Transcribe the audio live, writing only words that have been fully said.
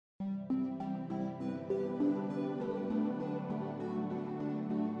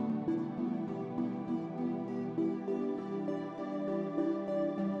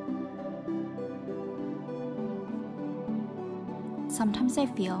Sometimes I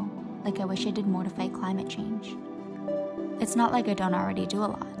feel like I wish I did more to fight climate change. It's not like I don't already do a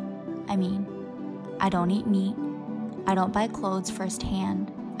lot. I mean, I don't eat meat, I don't buy clothes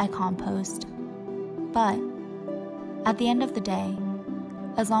firsthand, I compost. But at the end of the day,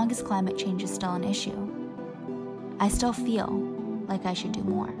 as long as climate change is still an issue, I still feel like I should do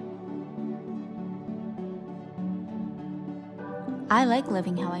more. I like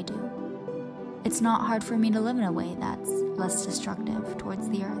living how I do. It's not hard for me to live in a way that's less destructive towards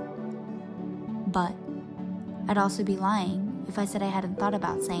the earth. But I'd also be lying if I said I hadn't thought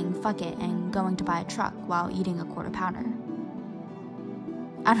about saying fuck it and going to buy a truck while eating a quarter pounder.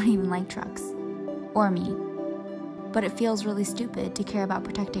 I don't even like trucks, or meat, but it feels really stupid to care about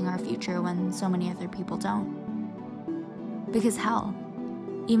protecting our future when so many other people don't. Because hell,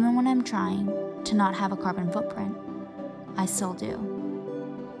 even when I'm trying to not have a carbon footprint, I still do.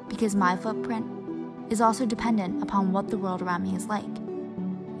 Because my footprint is also dependent upon what the world around me is like.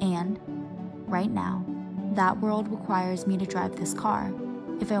 And, right now, that world requires me to drive this car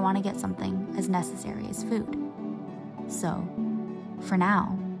if I want to get something as necessary as food. So, for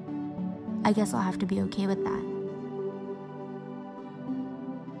now, I guess I'll have to be okay with that.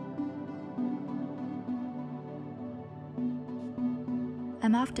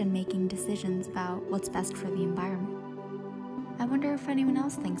 I'm often making decisions about what's best for the environment. I wonder if anyone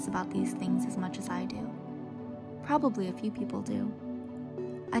else thinks about these things as much as I do. Probably a few people do.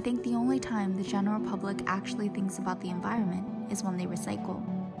 I think the only time the general public actually thinks about the environment is when they recycle,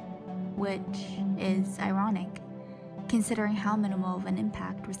 which is ironic, considering how minimal of an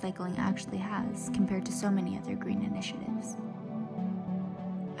impact recycling actually has compared to so many other green initiatives.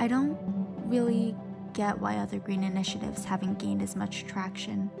 I don't really get why other green initiatives haven't gained as much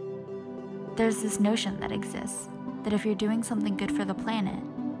traction. There's this notion that exists that if you're doing something good for the planet,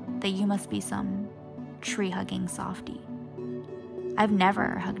 that you must be some tree-hugging softie. I've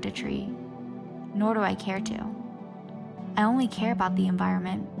never hugged a tree, nor do I care to. I only care about the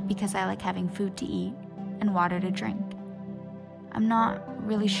environment because I like having food to eat and water to drink. I'm not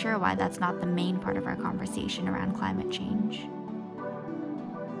really sure why that's not the main part of our conversation around climate change.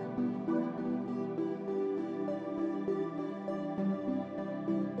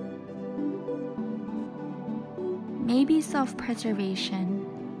 Maybe self-preservation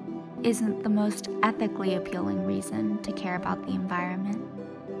isn't the most ethically appealing reason to care about the environment,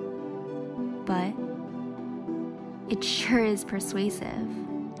 but it sure is persuasive.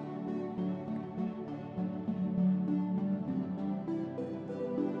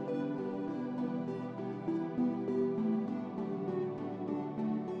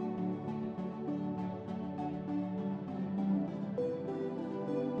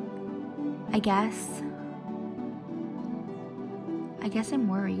 I guess I'm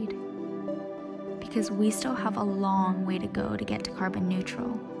worried, because we still have a long way to go to get to carbon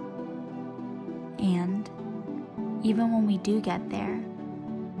neutral. And even when we do get there,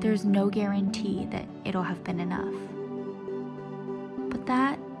 there's no guarantee that it'll have been enough. But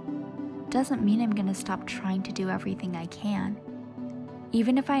that doesn't mean I'm gonna stop trying to do everything I can,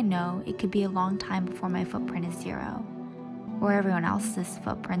 even if I know it could be a long time before my footprint is zero, or everyone else's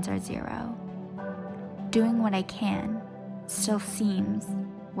footprints are zero. Doing what I can still seems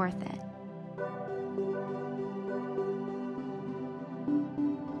worth it.